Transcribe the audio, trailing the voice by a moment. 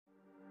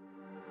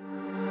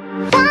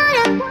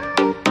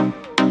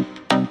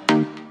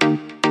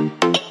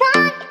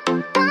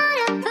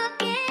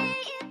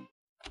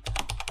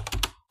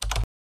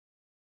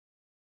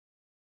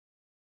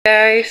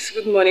Guys,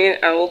 good morning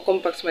and welcome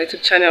back to my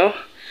YouTube channel.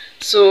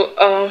 So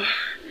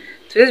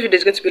today's video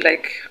is going to be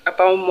like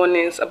about my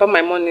mornings.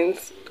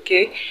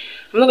 Okay,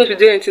 I'm not going to be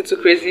doing anything too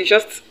crazy,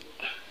 just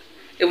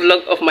a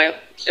vlog of my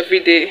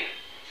everyday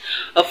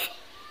of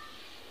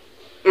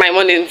my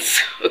mornings.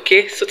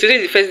 Okay, so today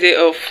is the first day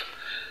of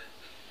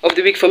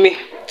the week for me.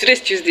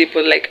 Today's Tuesday,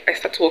 but like I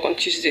start to work on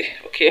Tuesday.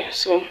 Okay,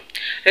 so I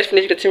just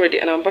finished getting ready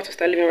and I'm about to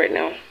start leaving right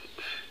now.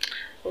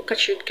 I'll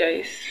catch you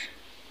guys.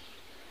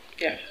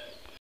 Yeah.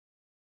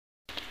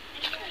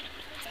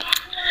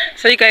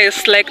 So you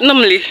guys, like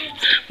normally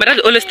my dad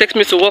always takes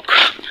me to work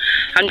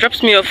and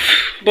drops me off,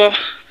 but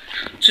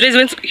today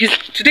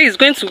is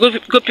going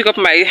to go pick up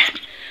my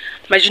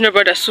junior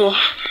brother, so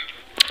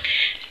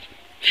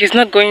he's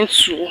not going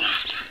to,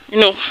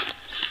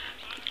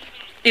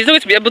 he's not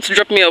going to be able to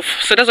drop me off.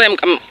 So that's why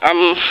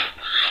I'm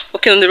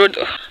walking on the road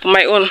on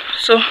my own.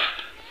 So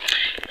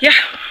yeah.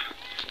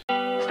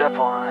 Step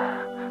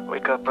 1,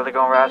 wake up early,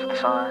 gonna rise with the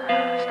sun.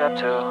 Step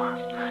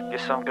 2,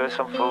 get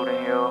some food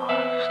in you.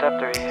 Step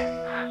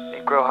 3,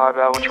 grow hard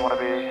about what you want to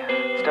be.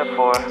 Step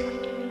 4,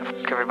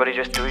 everybody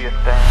just do your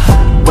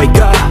thing. Wake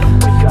up,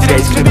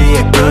 today's gonna be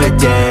a good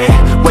day.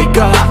 Wake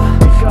up,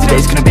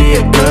 today's gonna be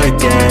a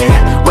good day.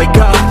 Wake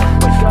up,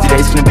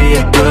 today's gonna be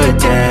a good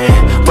day.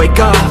 Wake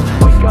up,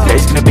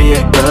 today's gonna be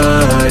a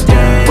good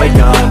day. Wake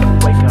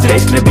up,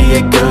 today's gonna be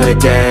a good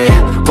day.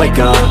 Wake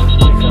up,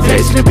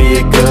 today's gonna be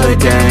a good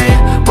day.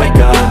 Wake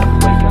up,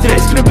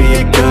 today's gonna be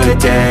a good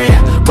day.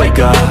 Wake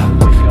up,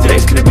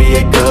 today's gonna be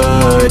a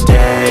good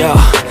day. Yo.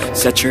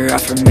 Set your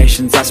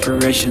affirmations,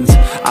 aspirations.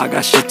 I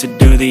got shit to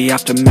do, the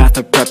aftermath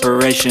of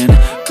preparation.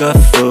 Good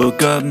food,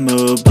 good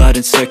mood, blood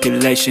in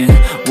circulation.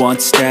 One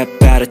step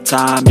at a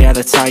time, yeah,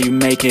 that's how you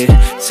make it.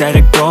 Set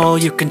a goal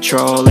you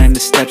control and the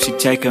steps you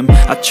take them.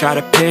 I try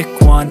to pick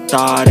one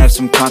thought, have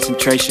some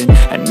concentration.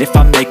 And if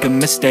I make a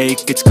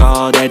mistake, it's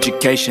called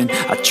education.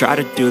 I try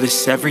to do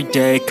this every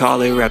day,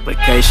 call it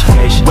replication.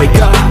 Wake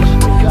up,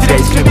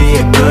 today's gonna be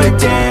a good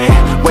day.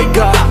 Wake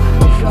up,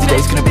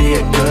 today's gonna be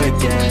a good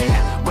day.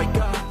 Wake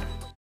up.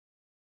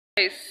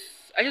 Guys,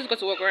 I just got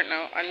to work right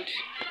now and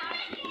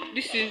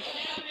this is,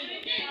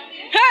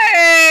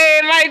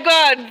 hey my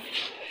god,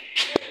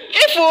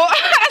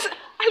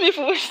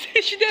 Ifo,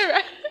 she did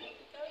right.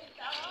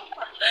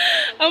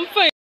 I'm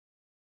fine.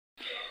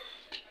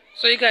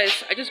 So you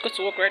guys, I just got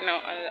to work right now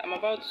and I'm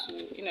about to,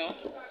 Ifo,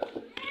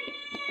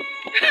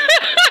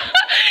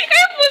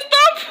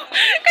 stop.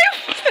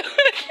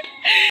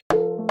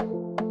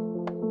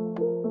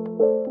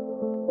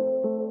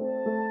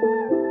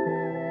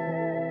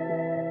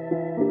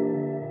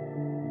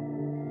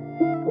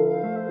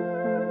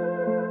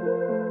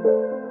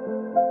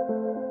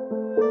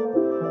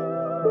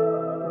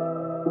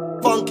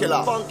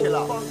 Fun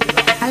killer.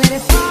 I let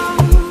it fall,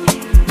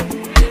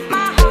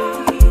 my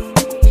heart,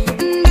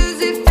 and does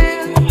it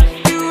feel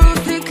you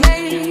rose to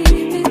claim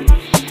it?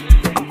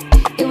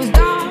 It was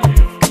dark,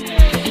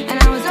 and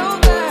I was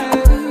over,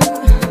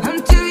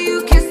 until you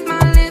kissed my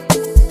lips,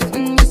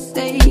 and you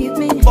saved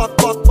me.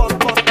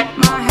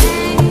 My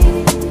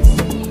hands,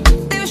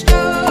 they're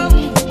strong,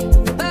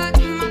 but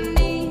my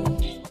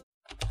knees.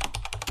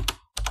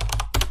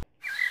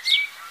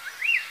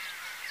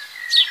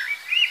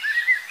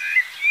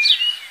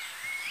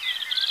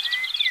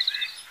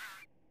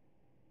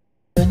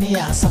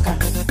 Soccer,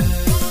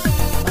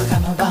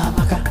 Makanova,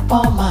 Maka,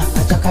 Poma,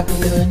 Najoka,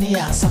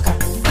 Billionaire soccer.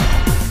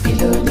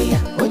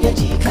 Billionaire,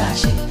 Oyaji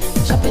cash,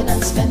 shopping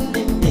and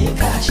spending the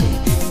cash.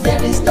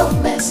 There is no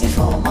mercy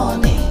for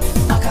money.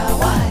 Maka,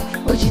 why,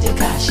 Oji the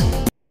cash.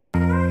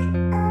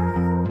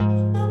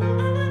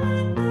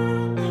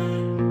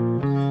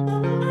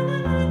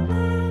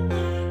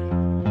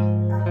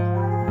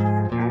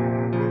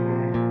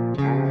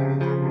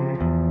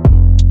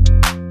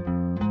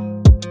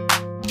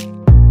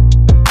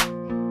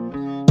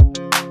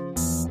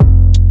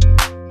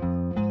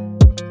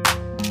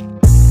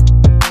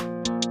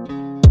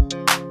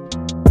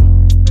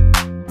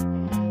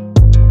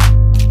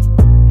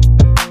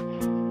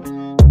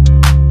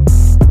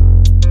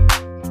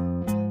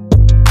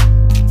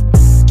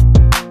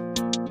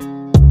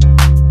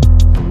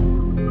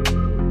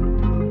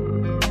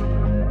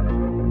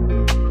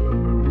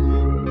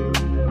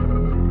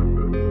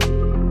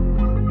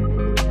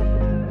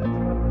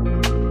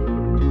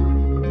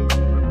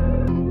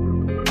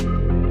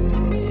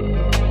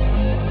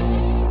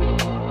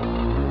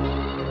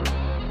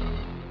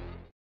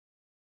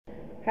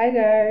 Hi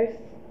guys,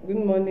 good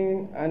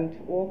morning and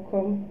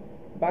welcome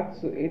back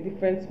to a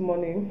different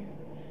morning.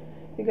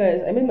 You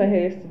guys, I made my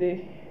hair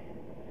yesterday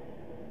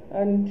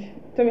and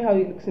tell me how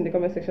it looks in the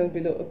comment section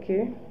below,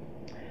 okay?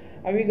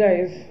 And you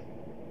guys,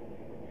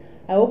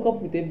 I woke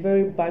up with a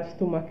very bad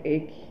stomach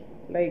ache.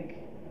 Like,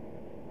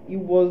 it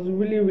was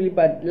really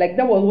bad. Like,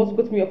 that was what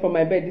got me up from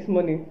my bed this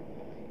morning.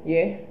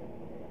 Yeah.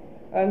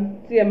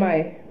 And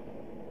TMI,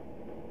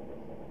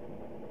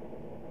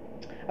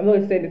 I'm not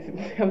going to say anything.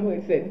 I'm not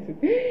going to say anything.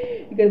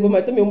 You guys, but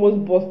my tummy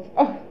almost burst.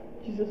 Oh,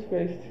 Jesus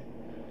Christ.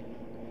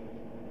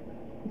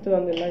 Turn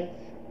on the lights.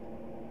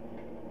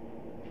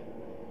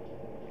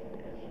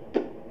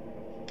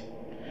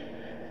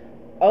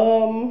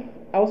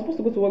 I was supposed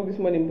to go to work this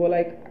morning, but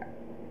like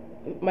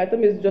my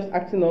tummy is just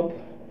acting up,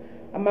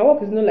 and my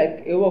work is not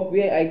like a work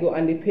where I go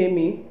and they pay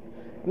me.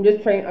 I'm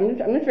just trying. I'm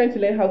not trying to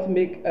learn how to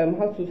make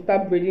how to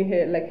start braiding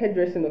hair, like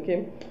hairdressing.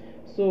 Okay,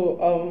 so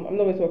I'm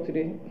not going to work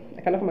today.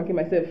 I cannot market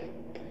myself.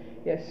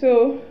 Yeah.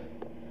 So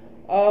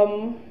I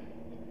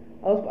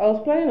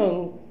was planning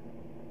on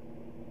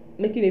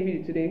making a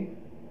video today.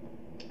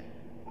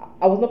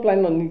 I was not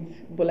planning on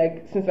it, but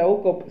like since I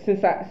woke up,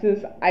 since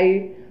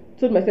I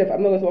told myself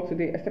I'm not going to work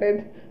today, I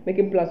started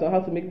making plans on how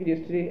to make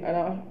videos today, and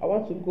I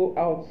want to go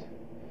out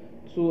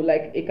to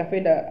like a cafe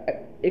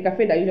that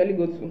I usually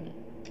go to,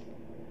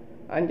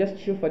 and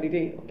just chill for the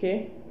day.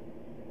 Okay.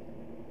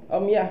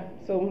 Yeah.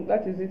 So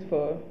that is it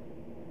for.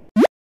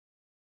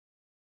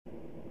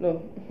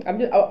 No,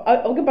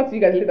 I'll get back to you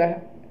guys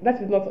later.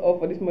 That is not all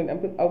for this morning.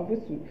 I'll go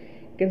to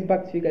get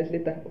back to you guys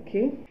later.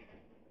 Okay.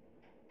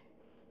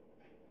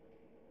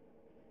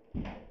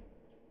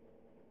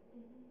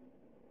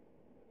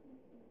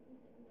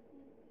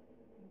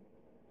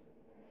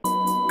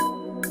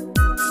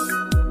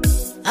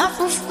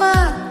 Afufa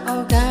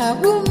oga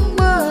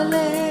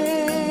bumbole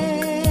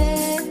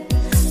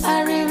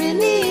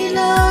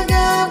Aririnilo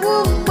oga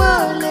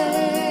bumbole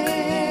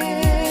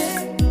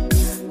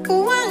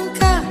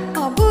Uwanka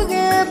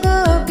obuge bo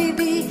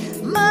bibi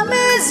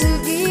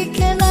Mamezugi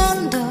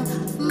kenando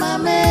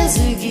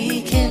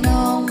Mamezugi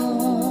kenomu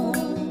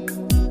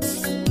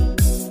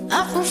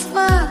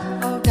Afufa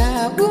oga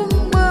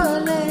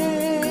bumbole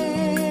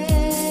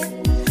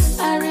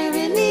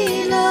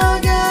Aririnilo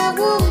oga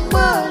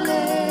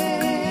bumbole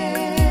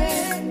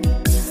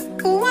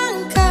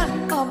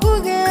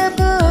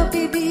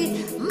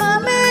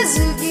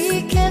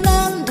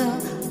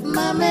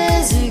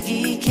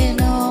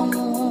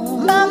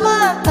Mama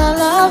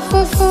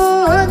alafufu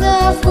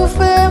oda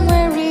fufu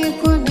enwere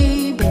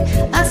kunibe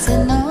asị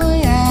na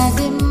oya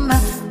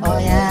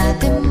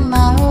dị mma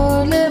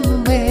ole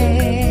mgbe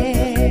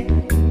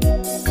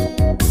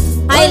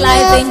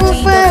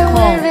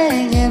ILYSM.com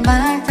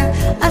enyemaka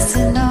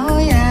asị na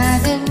oya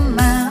dị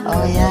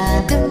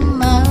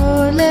mma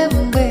ole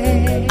mgbe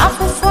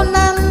afụfụ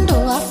na ndụ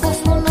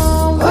afụfụ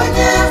n'ọnwụ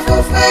onye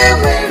afụfụ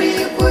enwere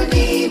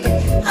kunibe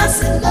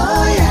asị na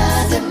oya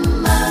dị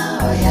mma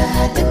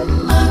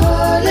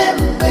ole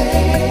mgbe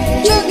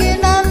jogi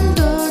na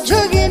ndụ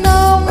jogi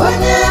n'ọnwụ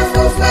onye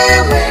afụfụ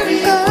enwere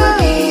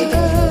kunibe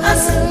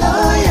asị na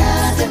oya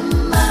dị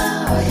mma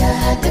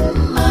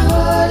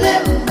ole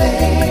mgbe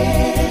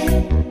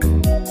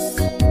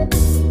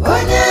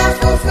onye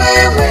afụfụ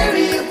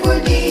enwere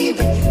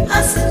kunibe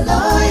asị na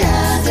oya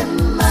dị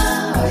mma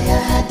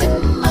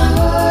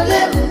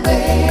ole mgbe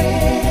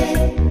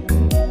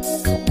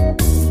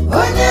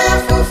onye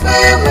afụfụ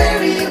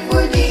enwere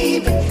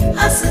kunibe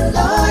asị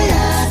na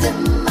oya dị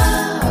mma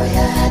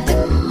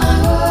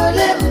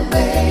ole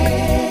mgbe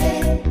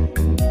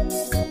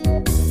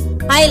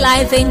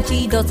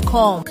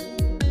ILYSM.com.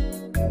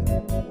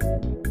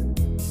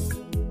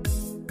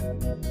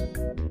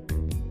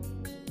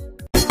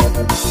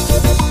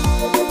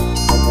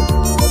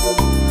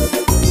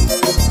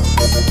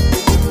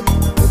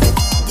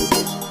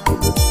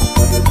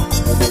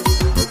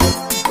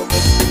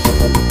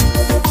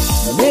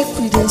 Make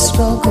we dey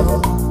struggle,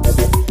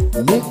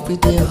 make we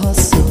dey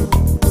hustle.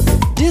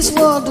 This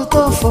world is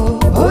tough,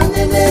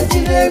 onye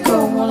na-ejiri ego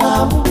nwụrụ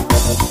anwụ.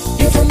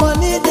 If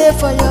money dey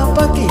for your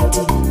pocket,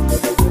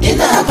 ị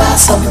na-aba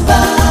asọmpa.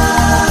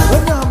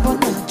 Onye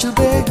ọbụla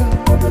chụba ego,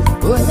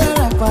 onye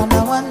arakwa na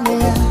nwanne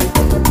ya.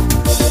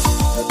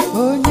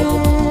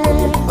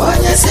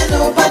 Onye si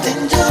n'ụba dị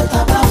njọ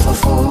taba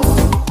afụfụ.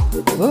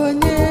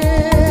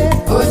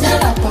 Onye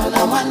arakwa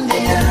na nwanne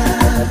ya.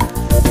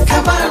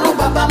 Kabarụ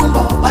gbaba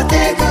mbọ gbata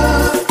ego,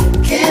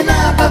 ka ị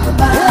na-aba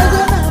mba.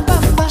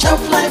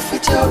 Chop life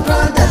with your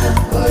brother,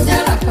 onye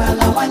arakwa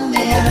na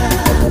nwanne ya.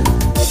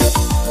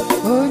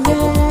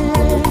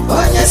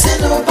 Onye si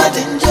n'ụba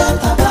dị njọ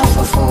taba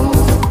afụfụ.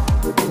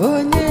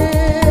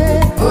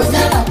 Onye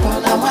arakwa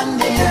na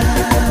nwanne ya.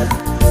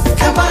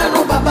 Kabarụ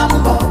gbaba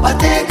mbọ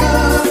gbata ego,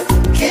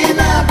 ka ị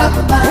na-aba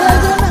mba.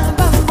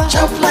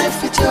 Chop life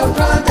with your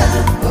brother,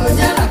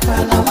 onye arakwa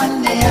na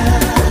nwanne ya.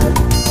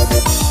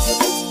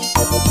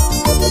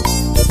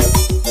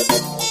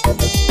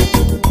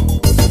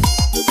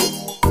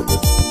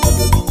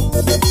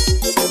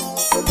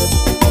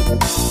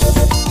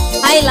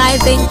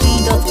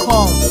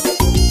 ILYSM.com.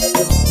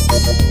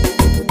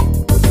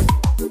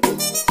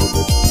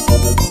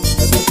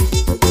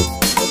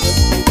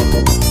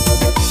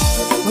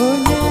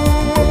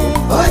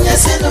 Onye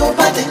si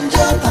n'ụba dị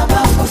njọ taba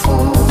afụfụ.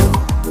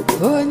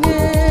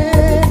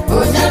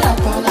 Onye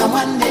arakwa na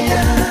nwanne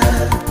ya.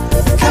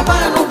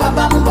 Kabarụ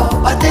gbaba mbọ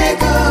gbata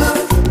ego,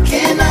 ka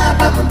ị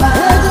na-aba mba.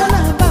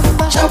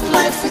 Chop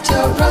life with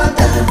your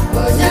brother,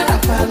 onye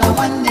arakwa na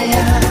nwanne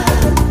ya.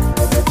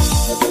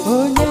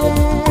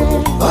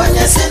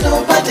 Onye si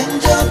n'ụba dị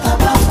njọ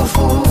taba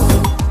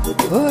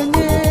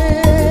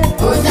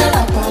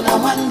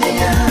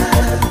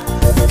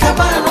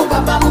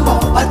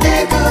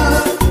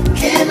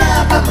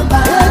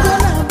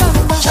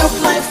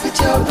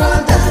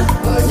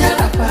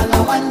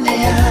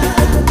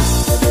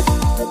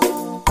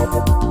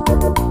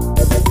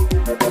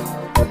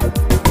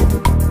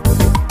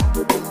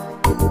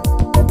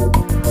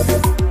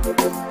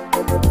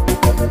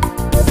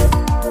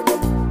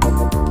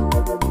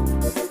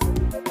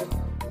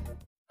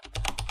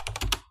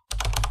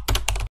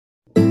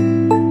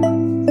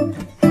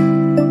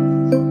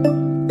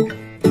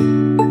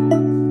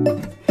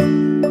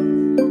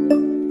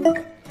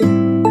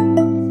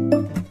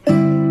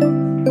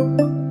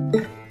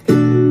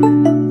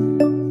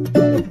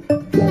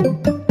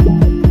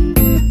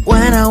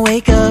I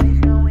wake up,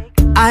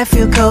 I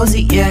feel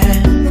cozy,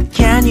 yeah.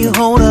 Can you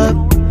hold up?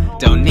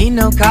 Don't need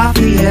no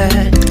coffee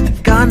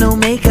yet. Got no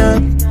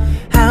makeup.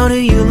 How do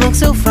you look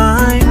so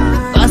fine?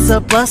 Bust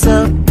up, bust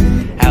up.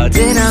 How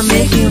did I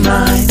make you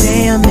mine?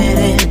 Stay a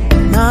minute,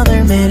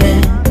 another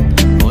minute.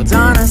 Hold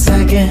on a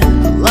second,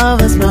 I love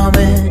this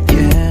moment,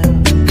 yeah.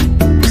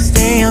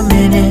 Stay a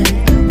minute,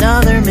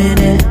 another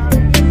minute.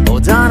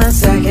 Hold on a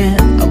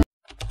second, I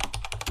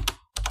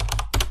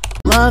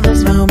love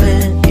this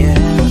moment, yeah.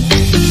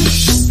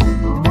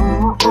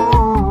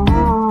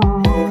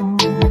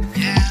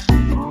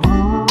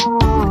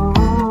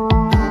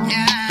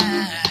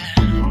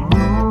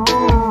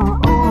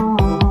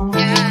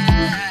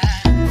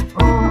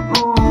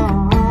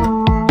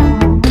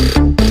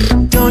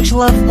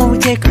 Love when we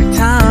take our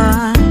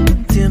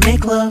time to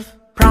make love.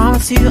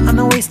 Promise you I'm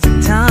not wasting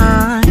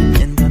time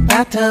in the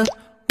bathtub.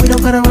 We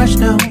don't gotta rush,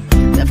 no.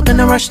 Never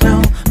gonna rush,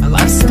 no. My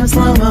life's in a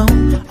slow-mo,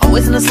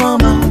 always in a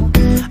slow-mo.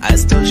 I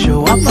still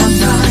show up on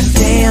time.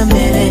 Stay a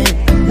minute,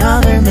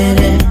 another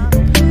minute.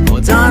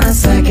 Hold on a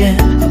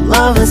second, I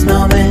love this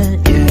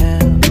moment, yeah.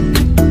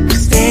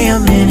 Stay a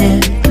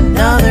minute,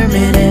 another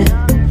minute.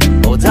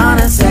 Hold on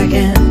a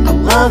second, I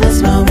love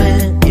this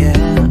moment, yeah.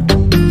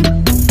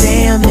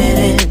 Stay a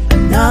minute,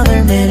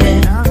 another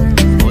minute.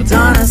 Hold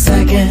on a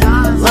second,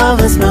 I love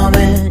this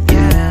moment,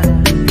 yeah.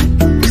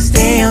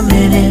 Stay a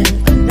minute,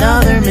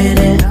 another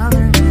minute.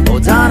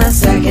 Hold on a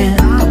second,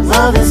 I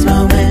love this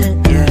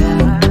moment,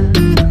 yeah.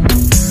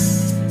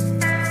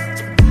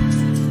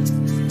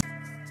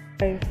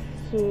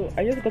 So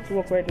I just got to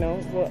work right now,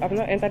 but I've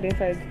not entered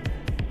inside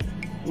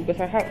because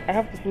I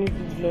have to finish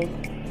this vlog.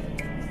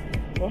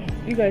 Well,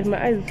 you guys,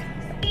 my eyes,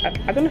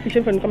 I don't know if you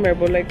show from the camera,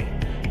 but like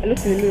I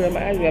looked in the mirror,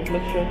 my eyes were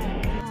bloodshot.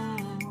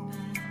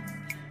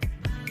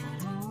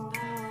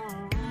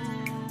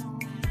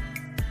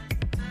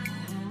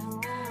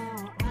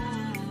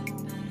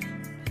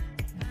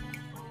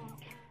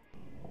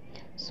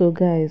 So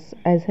guys,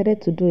 I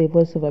decided to do a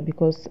voiceover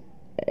because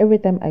every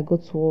time I go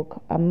to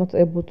work, I'm not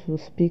able to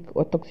speak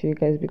or talk to you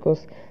guys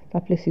because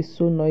that place is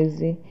so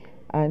noisy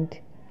and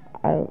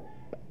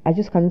I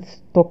just can't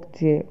talk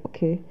there,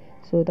 okay?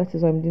 So that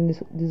is why I'm doing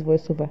this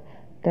voiceover.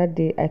 That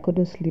day I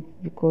couldn't sleep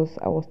because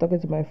I was talking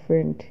to my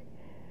friend,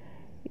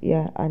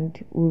 yeah,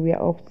 and we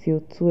were up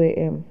till 2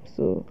 a.m.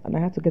 so, and I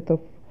had to get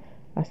up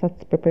and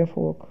start preparing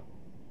for work.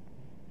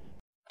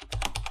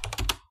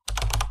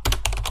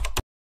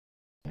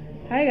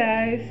 Hi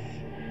guys,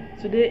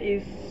 today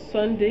is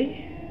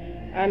Sunday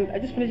and I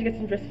just finished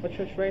getting dressed for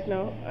church right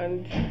now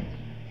and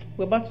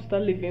we're about to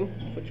start leaving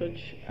for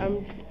church.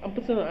 I'm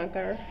putting on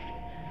Ankara.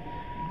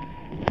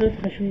 I don't know if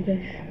I can show you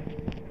guys.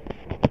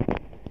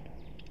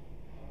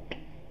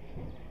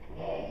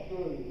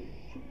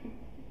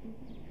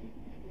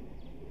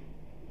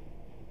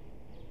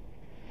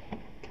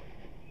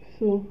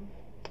 So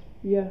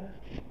yeah,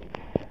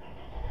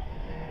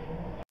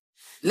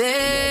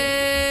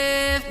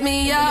 lift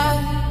me up,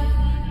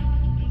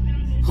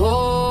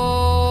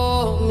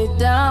 hold me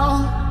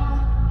down,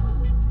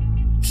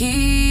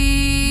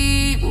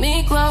 keep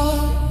me close,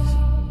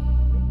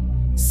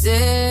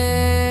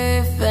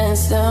 safe and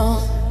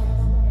sound.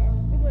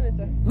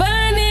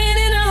 Burning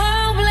in a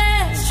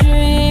hopeless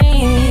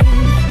dream.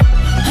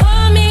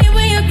 Hold me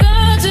when you go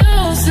to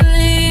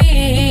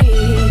sleep.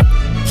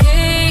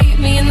 Keep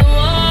me in the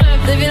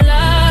warmth of your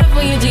love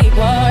when you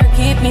depart.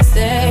 Keep me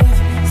safe,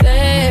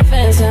 safe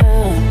and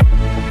sound.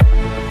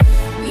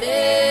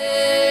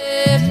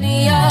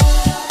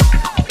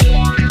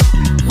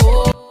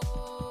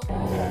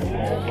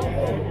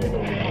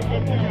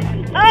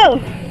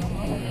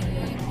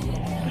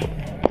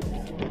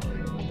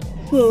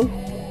 So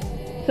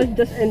church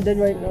just ended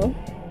right now.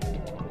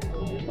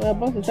 We're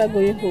about to start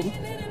going home.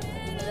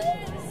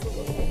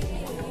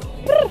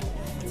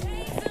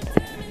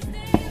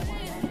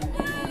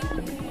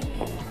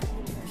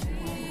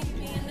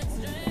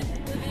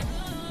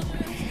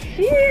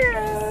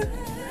 Yeah.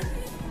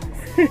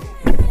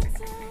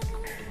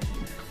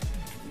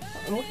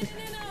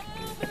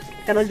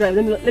 I cannot drive.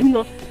 Let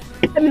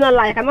me not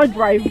lie. I cannot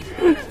drive.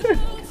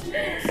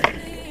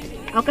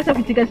 I'll catch up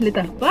with you guys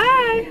later.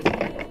 Bye.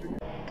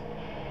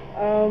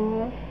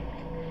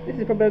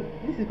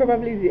 This is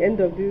probably the end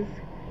of this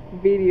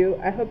video.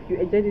 I hope you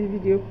enjoyed this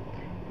video.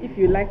 If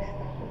you liked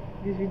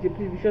this video,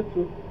 please be sure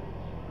to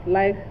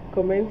like,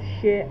 comment,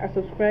 share and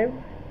subscribe,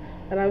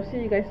 and I'll see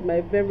you guys in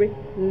my very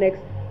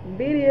next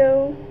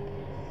video.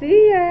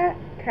 See ya,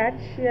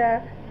 catch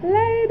ya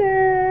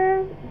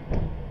later.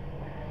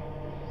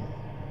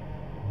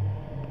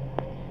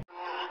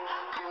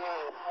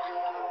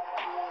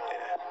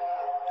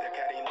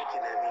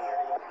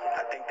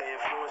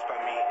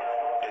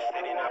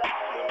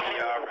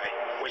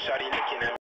 Shawty looking at me.